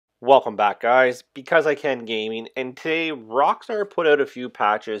Welcome back, guys. Because I Can Gaming, and today Rockstar put out a few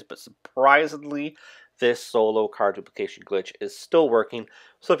patches, but surprisingly, this solo card duplication glitch is still working.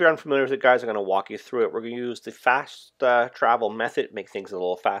 So if you're unfamiliar with it, guys, I'm going to walk you through it. We're going to use the fast travel method, make things a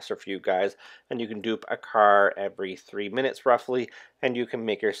little faster for you guys, and you can dupe a car every 3 minutes roughly, and you can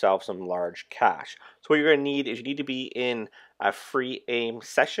make yourself some large cash. So what you're going to need is you need to be in a free aim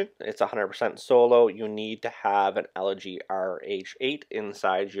session. It's 100% solo. You need to have an LG RH8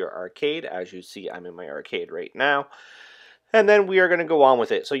 inside your arcade. As you see, I'm in my arcade right now. And then we are going to go on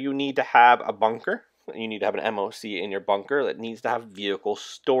with it. So you need to have a bunker. You need to have an MOC in your bunker that needs to have vehicle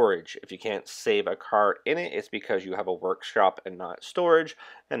storage. If you can't save a car in it, it's because you have a workshop and not storage,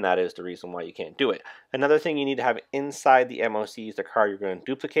 and that is the reason why you can't do it. Another thing you need to have inside the MOC is the car you're going to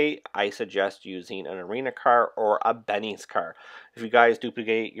duplicate. I suggest using an arena car or a Benny's car. If you guys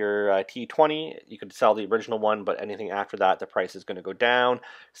duplicate your T20, you could sell the original one, but anything after that, the price is going to go down.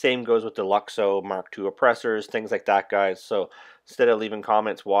 Same goes with the Luxo Mark II oppressors, things like that, guys. So instead of leaving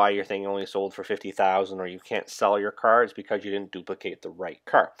comments why your thing only sold for 50,000 or you can't sell your car, it's because you didn't duplicate the right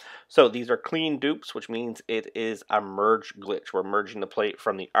car. So these are clean dupes, which means it is a merge glitch. We're merging the plate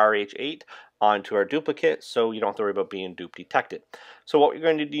from the RH8 onto our duplicate, so you don't have to worry about being dupe detected. So what you're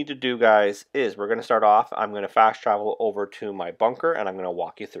going to need to do, guys, is we're going to start off. I'm going to fast travel over to my bunker, and I'm going to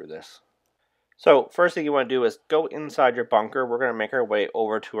walk you through this. So first thing you want to do is go inside your bunker. We're going to make our way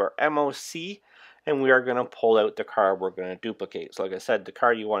over to our MOC, and we are going to pull out the car we're going to duplicate. So like I said, the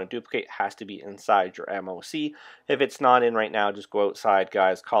car you want to duplicate has to be inside your MOC. If it's not in right now, just go outside,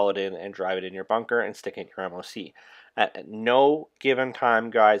 guys, call it in, and drive it in your bunker and stick it in your MOC. At no given time,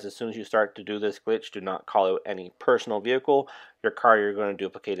 guys, as soon as you start to do this glitch, do not call out any personal vehicle. Your car you're going to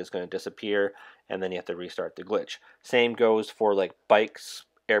duplicate is going to disappear, and then you have to restart the glitch. Same goes for like bikes,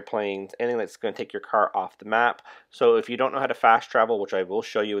 airplanes, anything that's going to take your car off the map. So if you don't know how to fast travel, which I will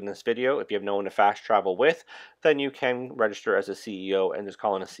show you in this video, if you have no one to fast travel with, then you can register as a CEO and just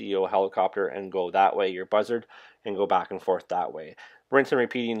call in a CEO helicopter and go that way, your buzzard, and go back and forth that way. Rinse and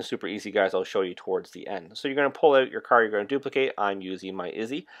repeating is super easy, guys. I'll show you towards the end. So you're going to pull out your car you're going to duplicate. I'm using my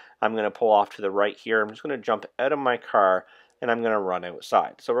Izzy. I'm going to pull off to the right here. I'm just going to jump out of my car and I'm going to run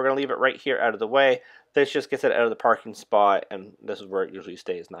outside. So we're going to leave it right here out of the way. This just gets it out of the parking spot, and this is where it usually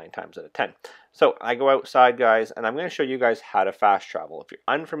stays 9 times out of 10. So I go outside, guys, and I'm going to show you guys how to fast travel. If you're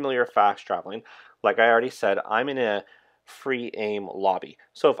unfamiliar with fast traveling, like I already said, I'm in a free aim lobby.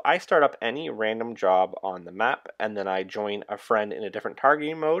 So if I start up any random job on the map and then I join a friend in a different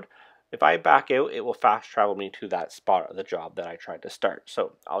targeting mode, if I back out, it will fast travel me to that spot of the job that I tried to start.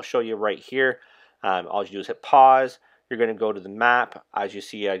 So I'll show you right here. All you do is hit pause. You're going to go to the map. As you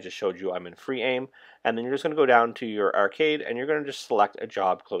see, I just showed you I'm in free aim. And then you're just going to go down to your arcade and you're going to just select a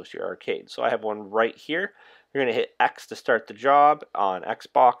job close to your arcade. So I have one right here. You're going to hit X to start the job on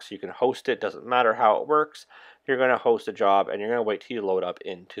Xbox. You can host it, doesn't matter how it works. You're going to host a job and you're going to wait till you load up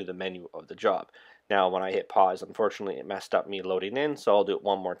into the menu of the job. Now, when I hit pause, unfortunately, it messed up me loading in, so I'll do it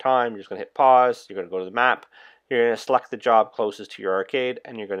one more time. You're just going to hit pause. You're going to go to the map. You're going to select the job closest to your arcade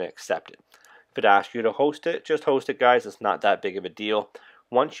and you're going to accept it. If it asks you to host it, just host it, guys. It's not that big of a deal.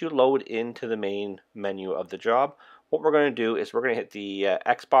 Once you load into the main menu of the job, what we're going to do is we're going to hit the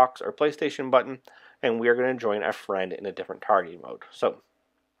Xbox or PlayStation button, and we are going to join a friend in a different targeting mode. So,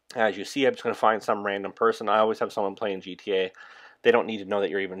 as you see, I'm just going to find some random person. I always have someone playing GTA. They don't need to know that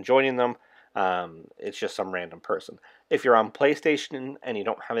you're even joining them. It's just some random person. If you're on PlayStation and you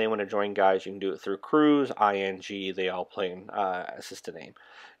don't have anyone to join, guys, you can do it through Cruise, ING, they all play in assistant name.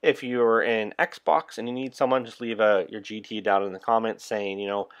 If you're in Xbox and you need someone, just leave your GT down in the comments saying, you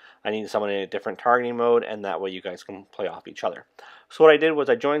know, I need someone in a different targeting mode, and that way you guys can play off each other. So what I did was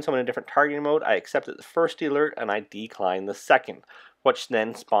I joined someone in a different targeting mode, I accepted the first alert, and I declined the second, which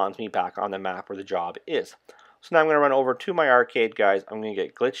then spawns me back on the map where the job is. So now I'm going to run over to my arcade, guys. I'm going to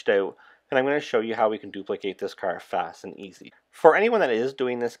get glitched out, and I'm going to show you how we can duplicate this car fast and easy. For anyone that is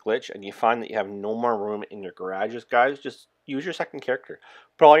doing this glitch and you find that you have no more room in your garages, guys, just use your second character.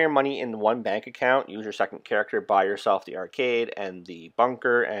 Put all your money in one bank account, use your second character, buy yourself the arcade and the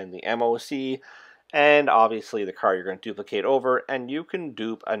bunker and the MOC, and obviously the car you're going to duplicate over, and you can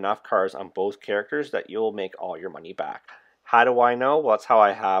dupe enough cars on both characters that you'll make all your money back. How do I know? Well, that's how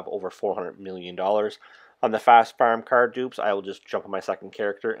I have over $400 million. On the fast farm card dupes, I will just jump on my second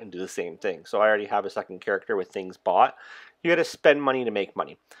character and do the same thing. So I already have a second character with things bought. You got to spend money to make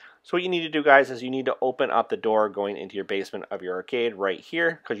money. So what you need to do, guys, is you need to open up the door going into your basement of your arcade right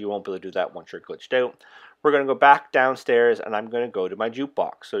here, because you won't be able to do that once you're glitched out. We're going to go back downstairs, and I'm going to go to my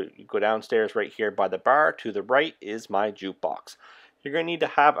jukebox. So you go downstairs right here by the bar. To the right is my jukebox. You're going to need to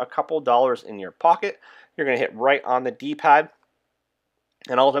have a couple dollars in your pocket. You're going to hit right on the D-pad.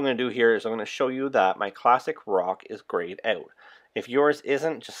 And all I'm going to do here is I'm going to show you that my classic rock is grayed out. If yours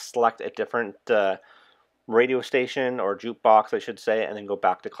isn't, just select a different radio station or jukebox, I should say, and then go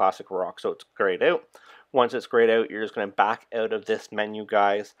back to classic rock so it's grayed out. Once it's grayed out, you're just going to back out of this menu,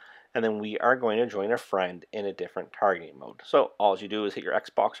 guys, and then we are going to join a friend in a different targeting mode. So all you do is hit your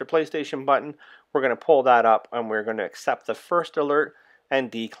Xbox or PlayStation button. We're going to pull that up, and we're going to accept the first alert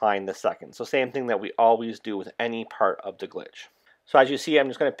and decline the second. So same thing that we always do with any part of the glitch. So as you see, I'm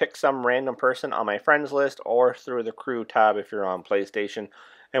just going to pick some random person on my friends list or through the crew tab if you're on PlayStation,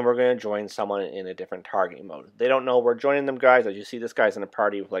 and we're going to join someone in a different targeting mode. They don't know we're joining them, guys. As you see, this guy's in a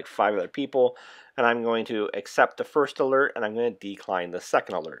party with like 5 other people, and I'm going to accept the first alert, and I'm going to decline the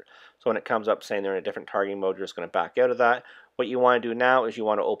second alert. So when it comes up saying they're in a different targeting mode, you're just going to back out of that. What you want to do now is you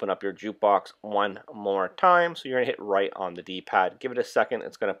want to open up your jukebox one more time. So you're going to hit right on the D-pad. Give it a second.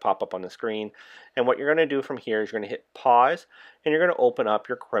 It's going to pop up on the screen. And what you're going to do from here is you're going to hit pause, and you're going to open up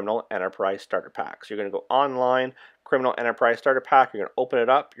your Criminal Enterprise Starter Pack. So you're going to go online, Criminal Enterprise Starter Pack. You're going to open it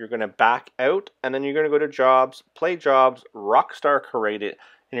up. You're going to back out, and then you're going to go to Jobs, Play Jobs, Rockstar Created,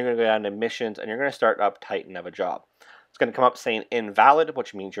 and you're going to go down to Missions, and you're going to start up Titan of a Job. It's going to come up saying invalid,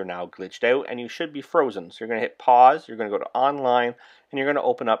 which means you're now glitched out and you should be frozen. So you're going to hit pause, you're going to go to online, and you're going to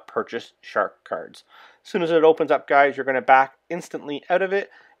open up purchase shark cards. As soon as it opens up, guys, you're going to back instantly out of it,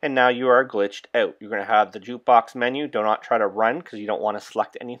 and now you are glitched out. You're going to have the jukebox menu. Do not try to run because you don't want to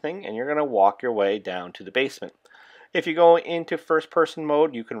select anything, and you're going to walk your way down to the basement. If you go into first person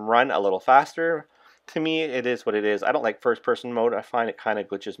mode, you can run a little faster. To me, it is what it is. I don't like first person mode. I find it kind of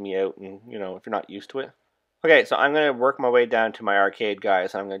glitches me out, and if you're not used to it. Okay, so I'm going to work my way down to my arcade,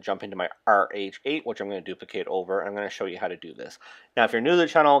 guys, and I'm going to jump into my RH8, which I'm going to duplicate over, and I'm going to show you how to do this. Now, if you're new to the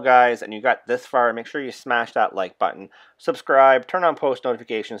channel, guys, and you got this far, make sure you smash that like button, subscribe, turn on post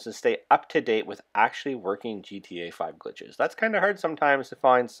notifications to stay up to date with actually working GTA 5 glitches. That's kind of hard sometimes to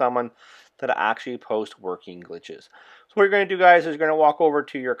find someone that actually posts working glitches. So what you're going to do, guys, is you're going to walk over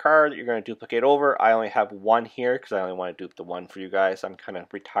to your car that you're going to duplicate over. I only have one here because I only want to dupe the one for you guys. I'm kind of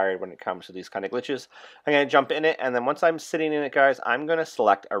retired when it comes to these kind of glitches. I'm going to jump in it, and then once I'm sitting in it, guys, I'm going to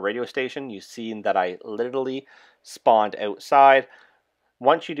select a radio station. You've seen that I literally spawned outside.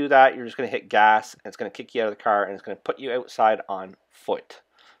 Once you do that, you're just going to hit gas, and it's going to kick you out of the car, and it's going to put you outside on foot.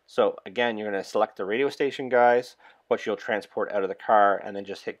 So again, you're going to select the radio station, guys, which you'll transport out of the car, and then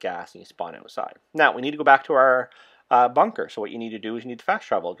just hit gas and you spawn outside. Now, we need to go back to our bunker. So what you need to do is you need to fast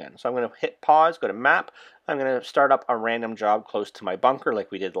travel again. So I'm going to hit pause, go to map. I'm going to start up a random job close to my bunker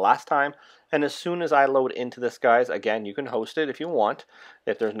like we did last time. And as soon as I load into this, guys, again, you can host it if you want,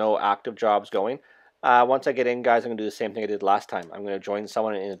 if there's no active jobs going. Once I get in, guys, I'm going to do the same thing I did last time. I'm going to join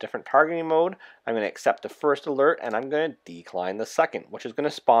someone in a different targeting mode. I'm going to accept the first alert, and I'm going to decline the second, which is going to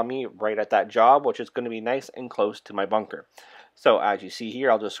spawn me right at that job, which is going to be nice and close to my bunker. So as you see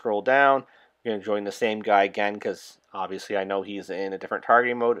here, I'll just scroll down. You're going to join the same guy again because obviously I know he's in a different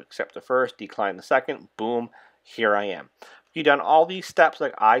targeting mode. Accept the first, decline the second, boom, here I am. You've done all these steps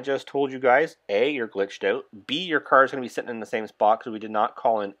like I just told you guys. A, you're glitched out. B, your car is going to be sitting in the same spot because we did not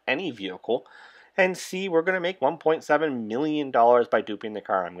call in any vehicle. And C, we're going to make $1.7 million by duping the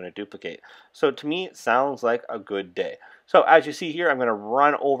car I'm going to duplicate. So to me, it sounds like a good day. So as you see here, I'm going to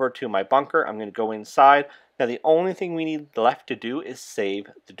run over to my bunker. I'm going to go inside. Now the only thing we need left to do is save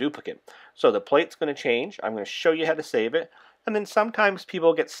the duplicate. So the plate's going to change. I'm going to show you how to save it. And then sometimes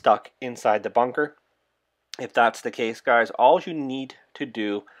people get stuck inside the bunker. If that's the case, guys, all you need to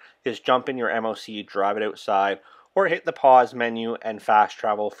do is jump in your MOC, drive it outside, or hit the pause menu and fast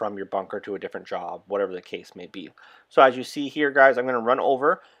travel from your bunker to a different job, whatever the case may be. So as you see here, guys, I'm going to run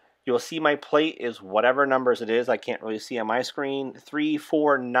over. You'll see my plate is whatever numbers it is. I can't really see on my screen.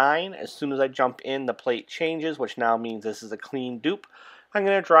 349. As soon as I jump in, the plate changes, which now means this is a clean dupe. I'm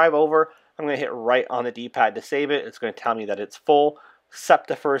going to drive over. I'm going to hit right on the D-pad to save it. It's going to tell me that it's full. Accept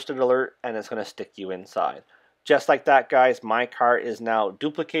the first alert, and it's going to stick you inside. Just like that, guys, my car is now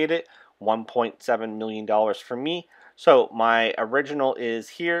duplicated. $1.7 million for me. So my original is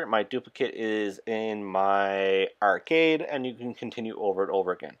here, my duplicate is in my arcade, and you can continue over and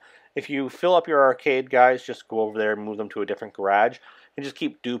over again. If you fill up your arcade, guys, just go over there and move them to a different garage, and just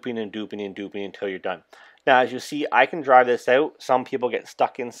keep duping and duping and duping until you're done. Now, as you see, I can drive this out. Some people get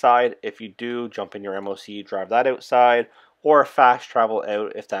stuck inside. If you do, jump in your MOC, drive that outside, or fast travel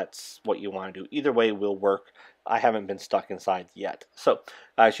out if that's what you want to do. Either way will work. I haven't been stuck inside yet. So,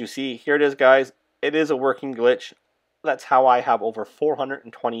 as you see, here it is, guys. It is a working glitch. That's how I have over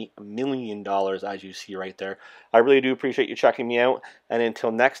 $420 million, as you see right there. I really do appreciate you checking me out. And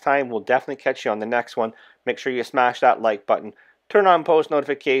until next time, we'll definitely catch you on the next one. Make sure you smash that like button, turn on post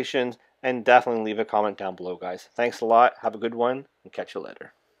notifications, and definitely leave a comment down below, guys. Thanks a lot. Have a good one, and catch you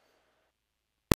later.